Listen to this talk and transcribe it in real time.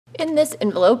in this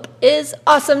envelope is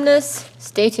awesomeness.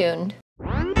 Stay tuned.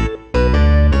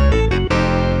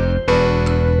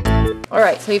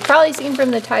 Alright, so you've probably seen from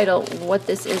the title what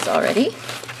this is already,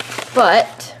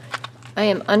 but I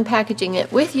am unpackaging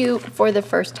it with you for the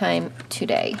first time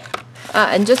today.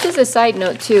 And just as a side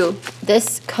note too,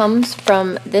 this comes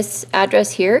from this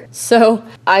address here, so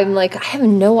I'm like, I have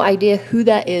no idea who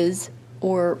that is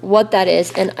or what that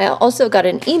is. And I also got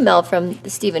an email from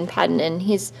Stephen Padden, and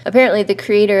he's apparently the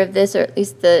creator of this, or at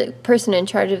least the person in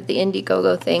charge of the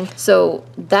Indiegogo thing. So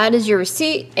that is your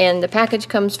receipt, and the package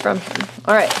comes from him.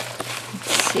 All right,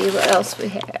 let's see what else we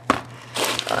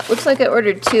have. Looks like I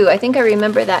ordered 2. I think I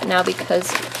remember that now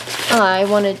because I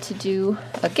wanted to do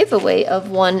a giveaway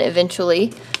of one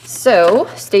eventually. So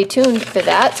stay tuned for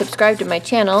that. Subscribe to my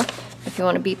channel if you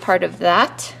want to be part of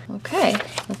that. Okay,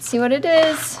 let's see what it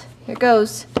is. Here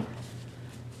goes.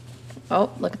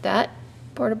 Oh, look at that.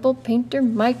 Portable Painter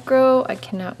Micro. I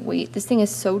cannot wait. This thing is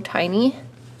so tiny.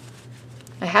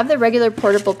 I have the regular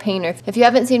portable painter. If you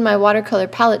haven't seen my watercolor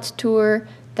palettes tour,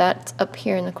 that's up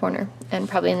here in the corner and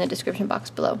probably in the description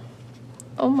box below.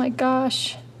 Oh my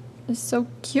gosh. It's so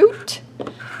cute.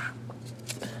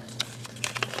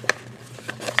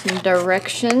 Some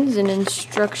directions and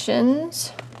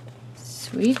instructions.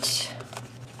 Sweet.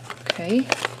 Okay.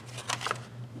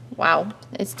 Wow,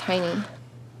 it's tiny.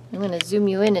 I'm going to zoom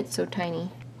you in, it's so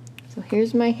tiny. So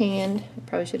here's my hand. I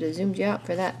probably should have zoomed you out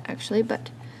for that actually,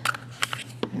 but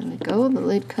there we go. The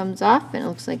lid comes off and it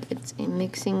looks like it's a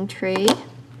mixing tray.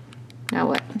 Now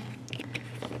what?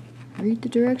 Read the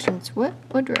directions.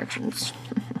 What directions?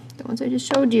 The ones I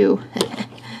just showed you.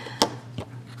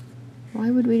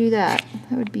 Why would we do that?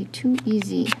 That would be too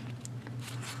easy.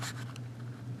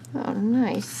 Oh,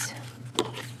 nice.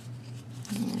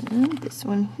 And this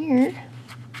one here.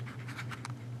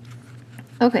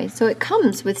 Okay, so it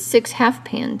comes with 6 half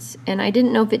pans, and I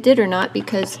didn't know if it did or not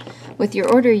because with your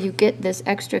order you get this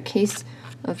extra case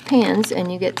of pans,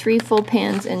 and you get 3 full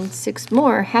pans and 6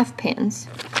 more half pans.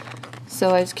 So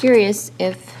I was curious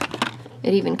if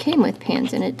it even came with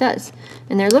pans, and it does.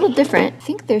 And they're a little different. I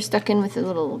think they're stuck in with a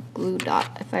little glue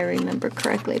dot, if I remember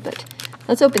correctly, but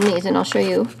let's open these and I'll show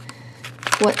you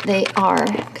what they are,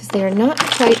 because they are not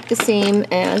quite the same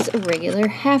as a regular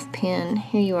half pan.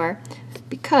 Here you are,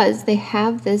 because they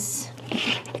have this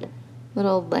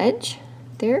little ledge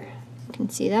there. You can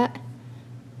see that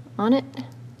on it.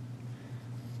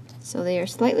 So they are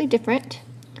slightly different.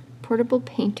 Portable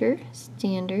painter,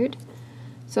 standard.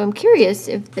 So I'm curious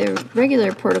if the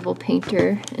regular portable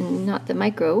painter, and not the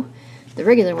micro, the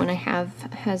regular one I have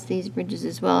has these ridges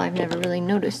as well. I've never really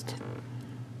noticed.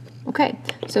 Okay,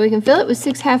 so we can fill it with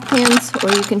 6 half pans,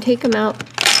 or you can take them out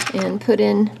and put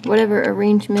in whatever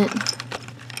arrangement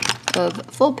of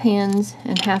full pans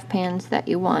and half pans that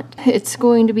you want. It's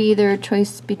going to be either a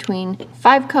choice between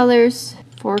 5 colors,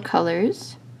 4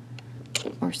 colors,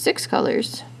 or 6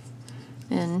 colors.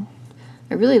 And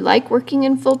I really like working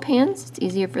in full pans. It's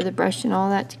easier for the brush and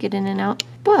all that to get in and out,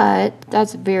 but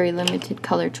that's very limited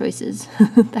color choices.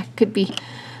 That could be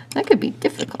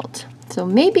difficult. So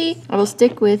maybe I will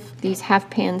stick with these half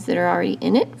pans that are already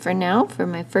in it for now, for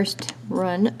my first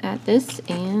run at this,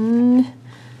 and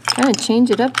kind of change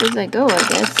it up as I go, I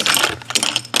guess.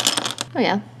 Oh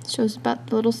yeah, it shows about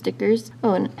the little stickers.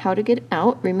 Oh, and how to get it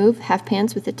out. Remove half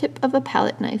pans with the tip of a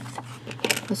palette knife.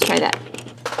 Let's try that.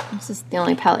 This is the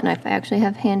only palette knife I actually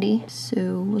have handy,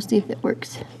 so we'll see if it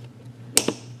works. I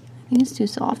think it's too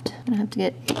soft. I'm gonna have to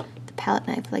get the palette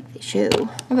knife like they show.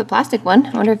 I have a plastic one.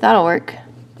 I wonder if that'll work.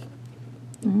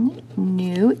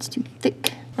 No, it's too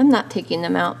thick. I'm not taking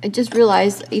them out. I just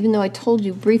realized, even though I told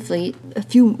you briefly a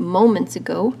few moments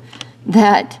ago,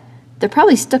 that they're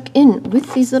probably stuck in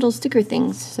with these little sticker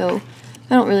things. So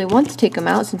I don't really want to take them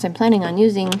out since I'm planning on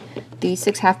using the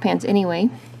 6 half pans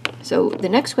anyway. So the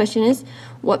next question is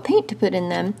what paint to put in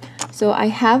them. So I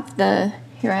have the,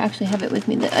 here I actually have it with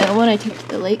me, the one I took to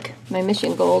the lake, my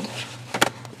Mission Gold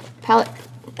palette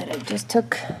that I just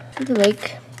took to the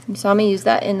lake. You saw me use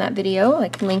that in that video. I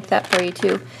can link that for you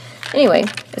too. Anyway,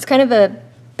 it's kind of a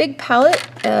big palette,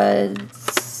 at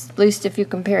least if you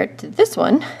compare it to this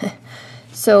one.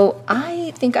 So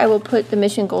I think I will put the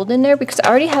Mission Gold in there because I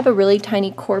already have a really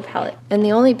tiny core palette. And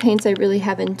the only paints I really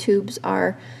have in tubes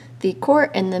are the core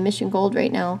and the Mission Gold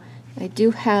right now. I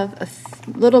do have a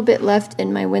little bit left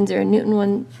in my Winsor & Newton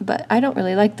one, but I don't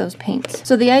really like those paints.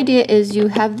 So the idea is you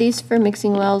have these for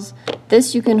mixing wells.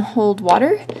 This you can hold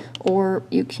water, or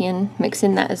you can mix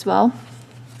in that as well.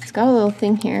 It's got a little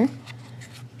thing here.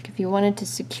 If you wanted to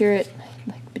secure it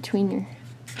like between your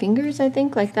fingers, I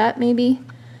think, like that maybe,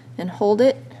 and hold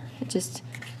it, it just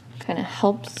kind kind of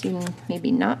helps you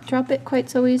maybe not drop it quite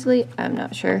so easily. I'm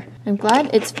not sure. I'm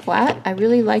glad it's flat. I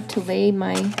really like to lay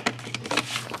my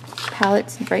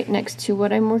palettes right next to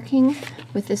what I'm working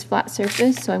with this flat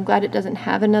surface, so I'm glad it doesn't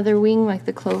have another wing like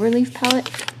the Cloverleaf palette,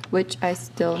 which I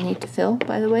still need to fill,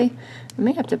 by the way. I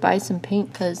may have to buy some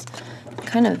paint because I'm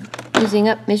kind of using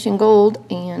up Mission Gold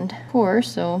and Core,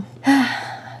 so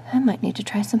I might need to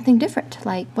try something different.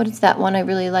 Like, what is that one? I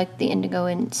really like the Indigo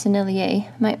and Sennelier.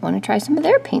 Might want to try some of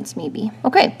their paints maybe.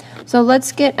 Okay, so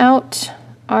let's get out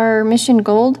our Mission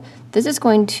Gold. This is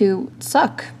going to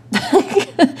suck.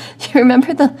 You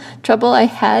remember the trouble I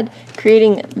had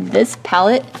creating this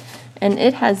palette? And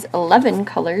it has 11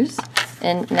 colors,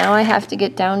 and now I have to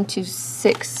get down to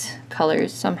 6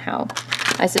 colors somehow.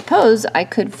 I suppose I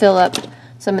could fill up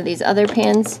some of these other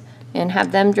pans and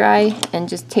have them dry and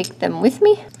just take them with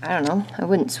me. I don't know, I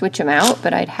wouldn't switch them out,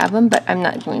 but I'd have them, but I'm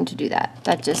not going to do that.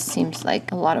 That just seems like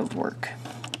a lot of work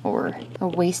or a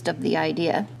waste of the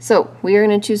idea. So we are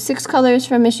gonna choose 6 colors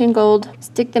from Mission Gold,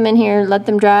 stick them in here, let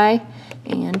them dry,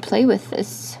 and play with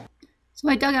this. So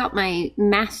I dug out my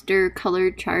master color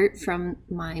chart from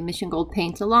my Mission Gold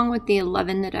paints along with the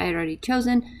 11 that I had already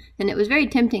chosen, and it was very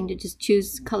tempting to just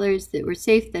choose colors that were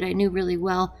safe that I knew really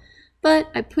well, but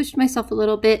I pushed myself a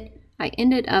little bit. I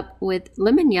ended up with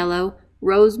Lemon Yellow,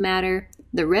 Rose Madder,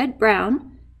 the Red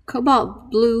Brown, Cobalt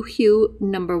Blue Hue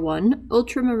number 1,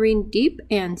 Ultramarine Deep,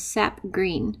 and Sap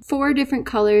Green. 4 different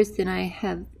colors than I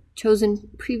have chosen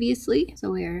previously,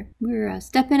 so we're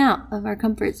stepping out of our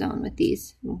comfort zone with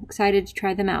these. I'm excited to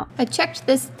try them out. I checked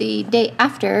this the day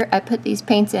after I put these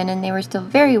paints in, and they were still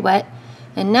very wet.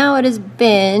 And now it has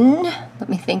been, let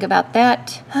me think about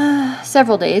that,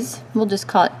 several days. We'll just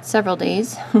call it several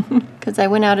days because I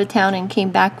went out of town and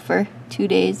came back for 2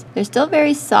 days. They're still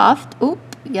very soft. Oop,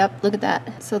 yep, look at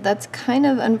that. So that's kind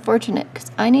of unfortunate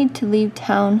because I need to leave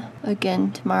town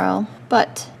again tomorrow,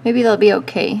 but maybe they'll be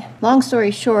okay. Long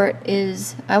story short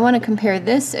is I want to compare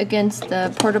this against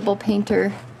the Portable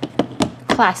Painter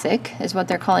Classic, is what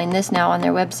they're calling this now on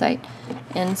their website.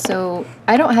 And so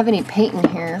I don't have any paint in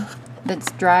here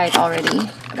that's dried already,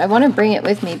 but I want to bring it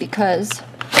with me because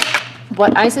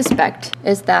what I suspect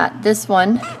is that this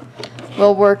one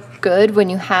will work good when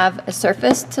you have a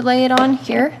surface to lay it on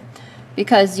here,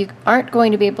 because you aren't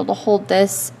going to be able to hold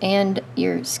this and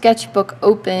your sketchbook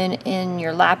open in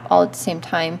your lap all at the same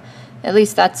time. At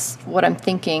least that's what I'm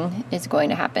thinking is going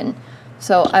to happen.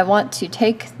 So I want to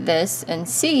take this and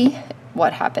see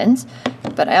what happens,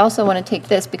 but I also want to take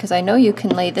this because I know you can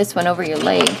lay this one over your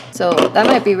leg, so that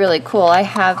might be really cool. I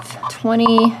have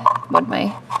 20, what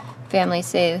my family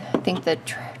say, I think the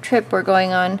trip we're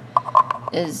going on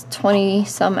is 20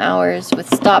 some hours with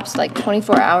stops, like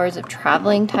 24 hours of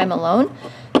traveling time alone,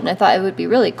 and I thought it would be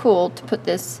really cool to put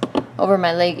this over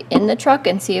my leg in the truck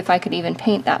and see if I could even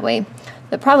paint that way.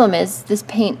 The problem is this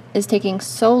paint is taking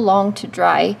so long to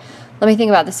dry. Let me think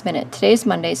about this a minute. Today's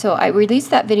Monday, so I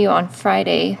released that video on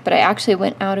Friday, but I actually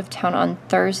went out of town on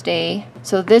Thursday.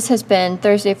 So this has been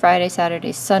Thursday, Friday,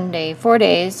 Saturday, Sunday, 4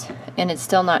 days, and it's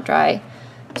still not dry.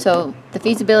 So the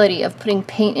feasibility of putting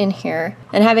paint in here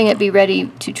and having it be ready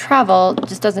to travel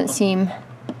just doesn't seem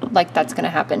like that's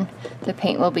gonna happen. The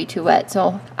paint will be too wet.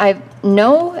 So I've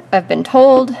been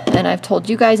told, and I've told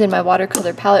you guys in my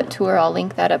watercolor palette tour, I'll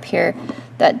link that up here,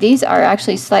 that these are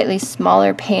actually slightly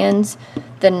smaller pans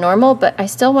than normal, but I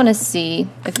still want to see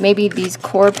if maybe these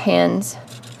core pans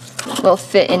will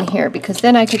fit in here, because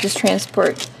then I could just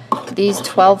transport these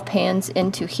 12 pans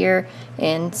into here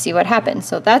and see what happens.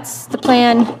 So that's the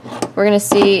plan. We're gonna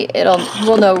see,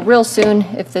 we'll know real soon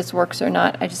if this works or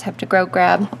not. I just have to go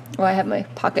grab, oh, I have my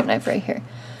pocket knife right here.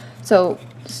 So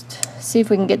just see if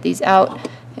we can get these out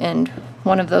and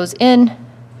one of those in.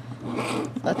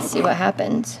 Let's see what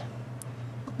happens.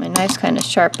 My knife's kind of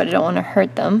sharp, but I don't want to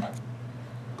hurt them.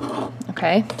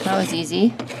 Okay, that was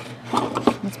easy.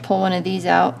 Let's pull one of these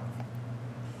out.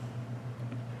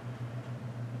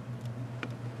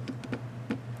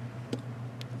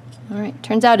 Alright,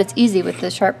 turns out it's easy with the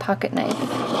sharp pocket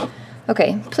knife.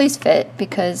 Okay, please fit,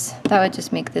 because that would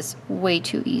just make this way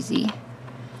too easy.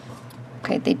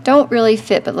 Okay, they don't really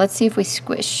fit, but let's see if we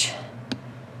squish.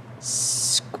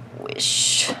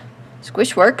 Squish.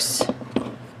 Squish works.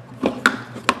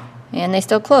 And they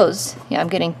still close. Yeah, I'm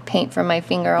getting paint from my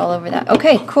finger all over that.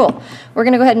 Okay, cool. We're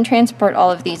gonna go ahead and transport all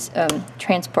of these,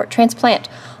 transplant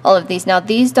all of these. Now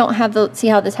these don't have the, see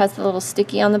how this has the little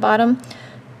sticky on the bottom?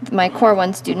 My core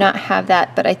ones do not have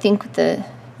that, but I think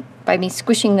by me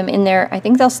squishing them in there, I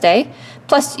think they'll stay.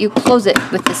 Plus you close it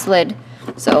with this lid.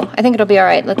 So I think it'll be all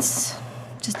right. Let's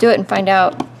just do it and find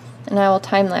out. And I will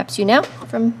time lapse you now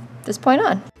from this point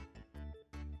on.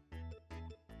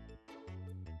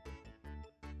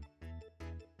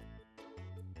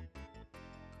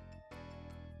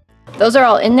 Those are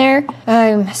all in there.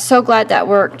 I'm so glad that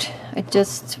worked. I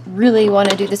just really want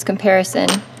to do this comparison.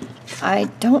 I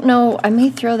don't know, I may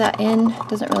throw that in. It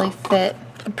doesn't really fit.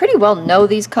 I pretty well know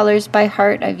these colors by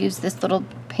heart. I've used this little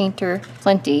painter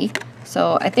plenty.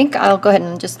 So I think I'll go ahead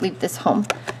and just leave this home.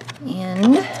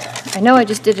 And I know I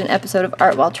just did an episode of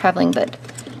art while traveling, but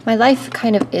my life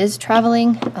kind of is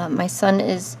traveling. My son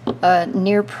is a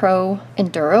near pro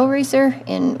enduro racer,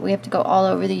 and we have to go all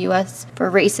over the US for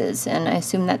races, and I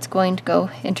assume that's going to go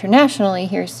internationally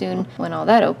here soon when all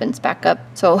that opens back up.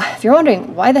 So if you're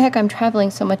wondering why the heck I'm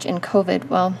traveling so much in COVID,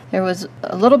 well, there was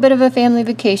a little bit of a family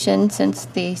vacation since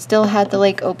they still had the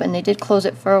lake open. They did close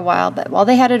it for a while, but while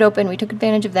they had it open, we took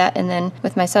advantage of that, and then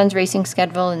with my son's racing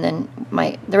schedule, and then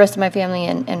the rest of my family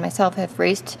and myself have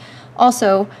raced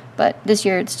also, but this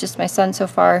year it's just my son so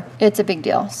far. It's a big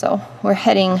deal. So we're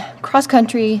heading cross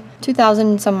country,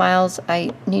 2,000 some miles.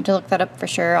 I need to look that up for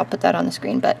sure. I'll put that on the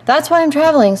screen, but that's why I'm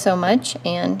traveling so much,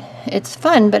 and it's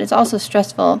fun, but it's also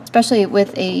stressful, especially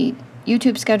with a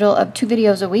YouTube schedule of 2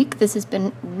 videos a week. This has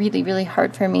been really, really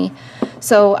hard for me.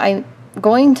 So I'm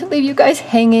going to leave you guys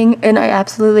hanging, and I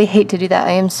absolutely hate to do that.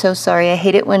 I am so sorry. I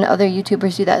hate it when other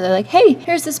YouTubers do that. They're like, hey,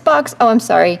 here's this box. Oh, I'm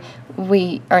sorry.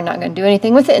 We are not going to do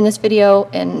anything with it in this video,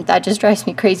 and that just drives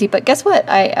me crazy. But guess what?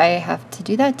 I have to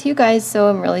do that to you guys, so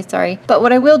I'm really sorry. But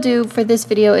what I will do for this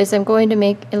video is I'm going to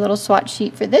make a little swatch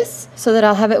sheet for this so that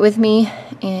I'll have it with me.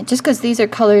 And just because these are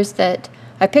colors that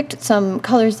I picked some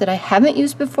colors that I haven't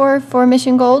used before for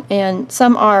Mission Gold, and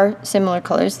some are similar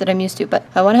colors that I'm used to, but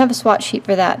I want to have a swatch sheet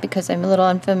for that because I'm a little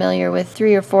unfamiliar with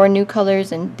 3 or 4 new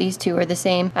colors, and these 2 are the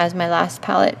same as my last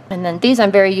palette. And then these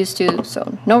I'm very used to,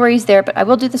 so no worries there, but I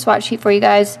will do the swatch sheet for you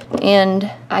guys,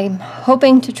 and I'm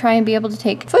hoping to try and be able to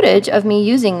take footage of me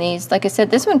using these. Like I said,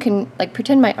 this one can like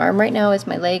pretend my arm right now is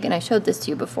my leg, and I showed this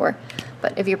to you before,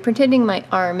 but if you're pretending my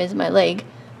arm is my leg,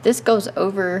 this goes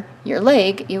over your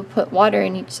leg. You put water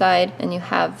in each side, and you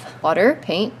have water,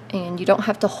 paint, and you don't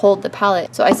have to hold the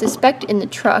palette. So I suspect in the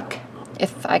truck,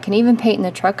 if I can even paint in the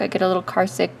truck, I get a little car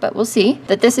sick, but we'll see,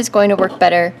 that this is going to work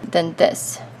better than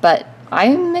this. But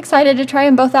I'm excited to try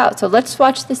them both out. So let's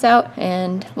swatch this out,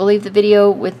 and we'll leave the video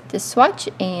with this swatch,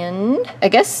 and I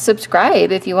guess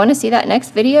subscribe if you want to see that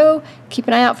next video. Keep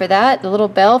an eye out for that, the little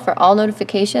bell for all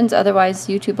notifications. Otherwise,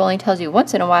 YouTube only tells you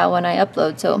once in a while when I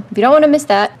upload. So if you don't want to miss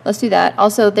that, let's do that.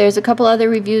 Also, there's a couple other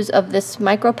reviews of this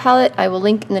micro palette. I will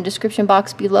link in the description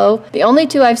box below. The only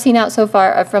 2 I've seen out so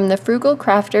far are from the Frugal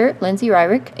Crafter, Lindsay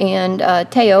Ryrick,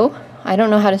 and Teo. I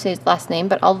don't know how to say his last name,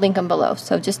 but I'll link them below.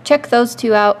 So just check those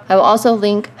 2 out. I will also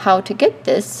link how to get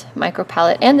this micro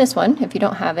palette and this one, if you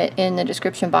don't have it, in the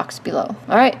description box below.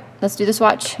 All right, let's do the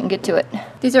swatch and get to it.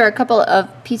 These are a couple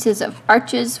of pieces of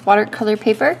Arches watercolor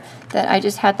paper that I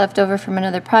just had left over from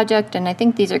another project, and I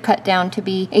think these are cut down to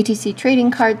be ATC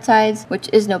trading card size, which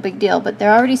is no big deal, but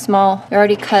they're already small, they're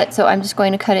already cut, so I'm just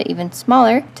going to cut it even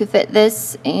smaller to fit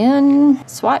this and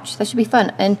swatch. That should be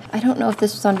fun. And I don't know if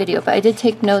this was on video, but I did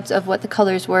take notes of what the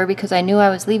colors were because I knew I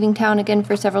was leaving town again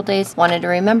for several days, wanted to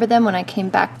remember them when I came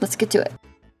back. Let's get to it.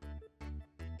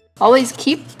 Always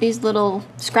keep these little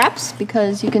scraps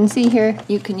because you can see here,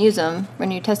 you can use them when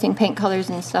you're testing paint colors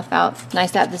and stuff out.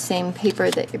 Nice to have the same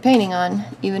paper that you're painting on,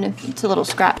 even if it's a little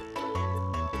scrap.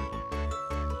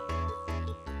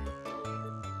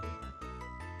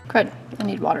 Crud, I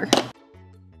need water.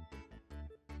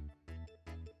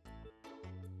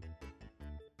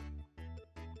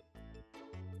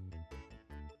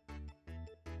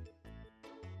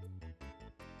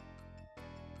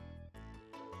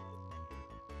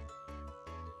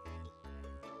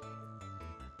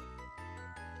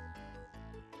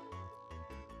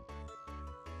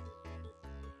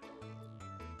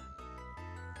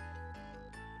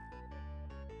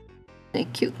 A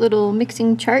cute little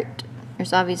mixing chart.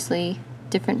 There's obviously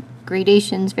different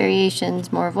gradations,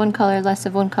 variations, more of one color, less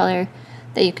of one color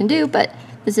that you can do, but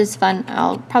this is fun.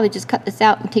 I'll probably just cut this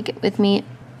out and take it with me.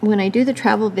 When I do the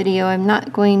travel video, I'm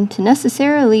not going to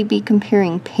necessarily be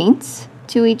comparing paints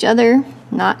to each other.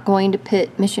 Not going to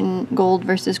pit Mission Gold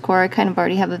versus Cora. I kind of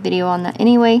already have a video on that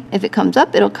anyway. If it comes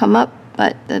up, it'll come up.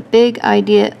 But the big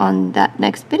idea on that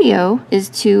next video is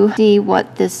to see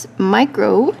what this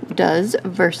micro does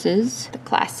versus the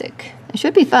classic. It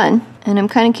should be fun, and I'm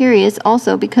kind of curious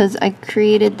also because I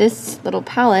created this little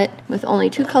palette with only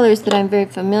 2 colors that I'm very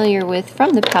familiar with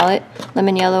from the palette,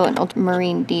 Lemon Yellow and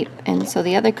Ultramarine Deep, and so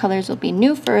the other colors will be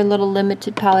new for a little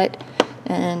limited palette,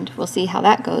 and we'll see how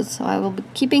that goes. So I will be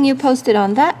keeping you posted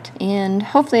on that, and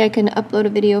hopefully I can upload a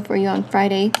video for you on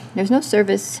Friday. There's no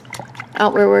service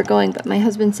out where we're going, but my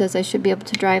husband says I should be able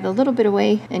to drive a little bit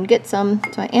away and get some,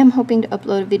 so I am hoping to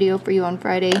upload a video for you on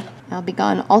Friday, I'll be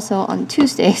gone also on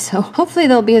Tuesday, so hopefully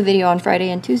there'll be a video on Friday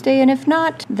and Tuesday, and if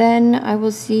not, then I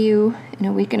will see you in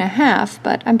a week and a half,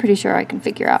 but I'm pretty sure I can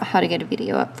figure out how to get a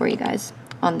video up for you guys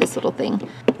on this little thing.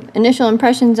 Initial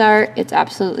impressions are, it's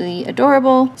absolutely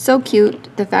adorable, so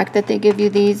cute. The fact that they give you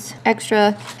these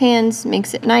extra pans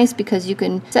makes it nice because you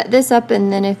can set this up,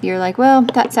 and then if you're like, well,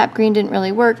 that sap green didn't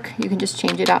really work, you can just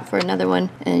change it out for another one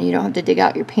and you don't have to dig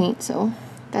out your paint, so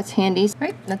that's handy.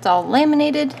 Right, that's all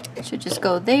laminated. It should just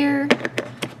go there.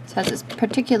 This has this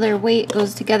particular way it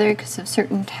goes together because of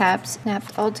certain tabs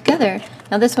snapped all together.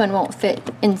 Now this one won't fit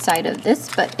inside of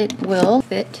this, but it will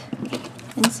fit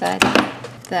inside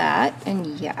that,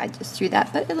 and yeah, I just threw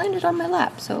that, but it landed on my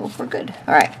lap, so we're good.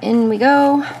 All right, in we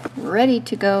go, ready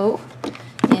to go.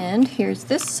 And here's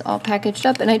this all packaged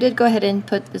up, and I did go ahead and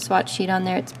put the swatch sheet on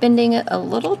there. It's bending it a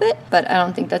little bit, but I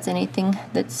don't think that's anything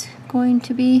that's going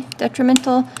to be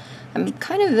detrimental. I'm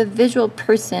kind of a visual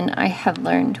person, I have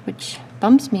learned, which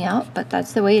bums me out, but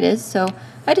that's the way it is, so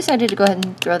I decided to go ahead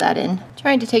and throw that in.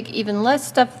 Trying to take even less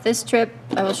stuff this trip.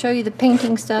 I will show you the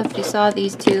painting stuff. You saw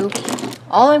these two.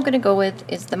 All I'm going to go with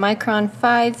is the Micron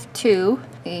 5.2,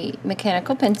 a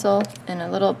mechanical pencil, and a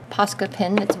little Posca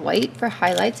pen that's white for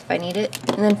highlights if I need it.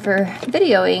 And then for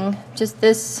videoing, just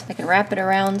this. I can wrap it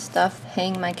around stuff,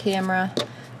 hang my camera,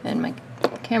 and my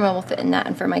camera will fit in that.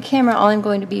 And for my camera, all I'm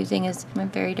going to be using is my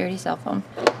very dirty cell phone.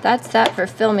 That's that for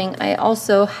filming. I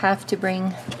also have to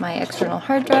bring my external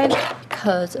hard drive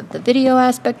because of the video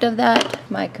aspect of that.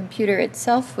 My computer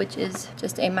itself, which is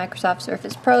just a Microsoft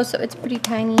Surface Pro, so it's pretty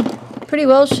tiny. Pretty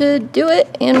well should do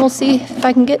it, and we'll see if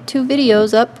I can get 2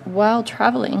 videos up while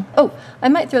traveling. Oh, I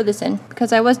might throw this in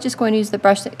because I was just going to use the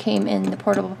brush that came in the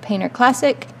Portable Painter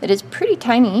Classic. It is pretty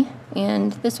tiny,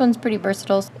 and this one's pretty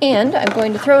versatile. And I'm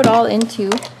going to throw it all into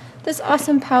this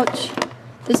awesome pouch.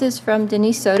 This is from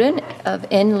Denise Soden of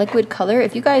In Liquid Color.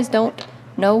 If you guys don't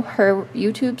know her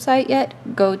YouTube site yet,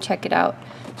 go check it out.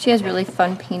 She has really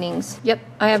fun paintings. Yep,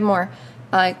 I have more.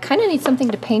 I kind of need something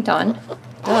to paint on.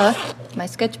 My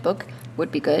sketchbook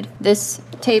would be good. This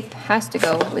tape has to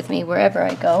go with me wherever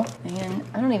I go, and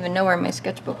I don't even know where my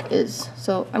sketchbook is,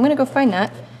 so I'm gonna go find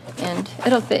that, and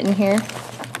it'll fit in here,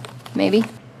 maybe.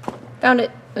 Found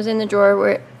it. It was in the drawer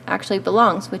where it actually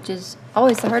belongs, which is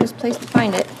always the hardest place to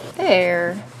find it.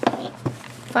 There.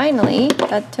 Finally.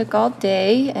 That took all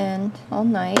day and all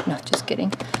night. No, just kidding.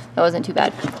 That wasn't too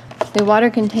bad. The water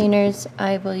containers,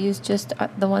 I will use just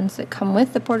the ones that come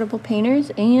with the portable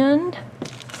painters, and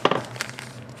I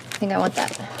think I want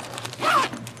that.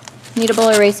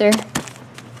 Kneadable eraser.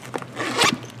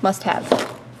 Must have.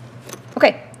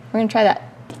 Okay, we're gonna try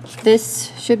that.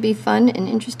 This should be fun and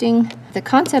interesting. The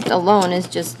concept alone is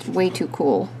just way too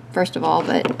cool, first of all,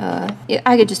 but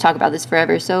I could just talk about this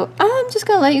forever, so I'm just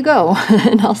gonna let you go,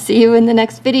 and I'll see you in the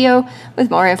next video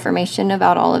with more information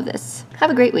about all of this.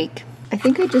 Have a great week. I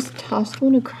think I just tossed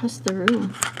one across the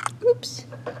room. Oops.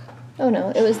 Oh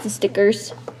no, it was the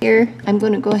stickers. Here, I'm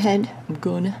gonna go ahead.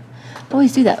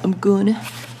 Always do that.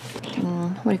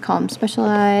 What do you call them?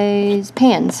 Specialized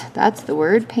pans. That's the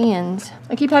word, pans.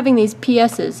 I keep having these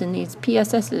PS's and these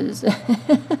PSS's.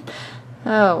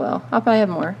 Oh well, I'll probably have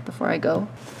more before I go.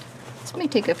 This may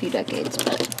take a few decades,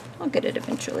 but I'll get it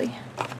eventually.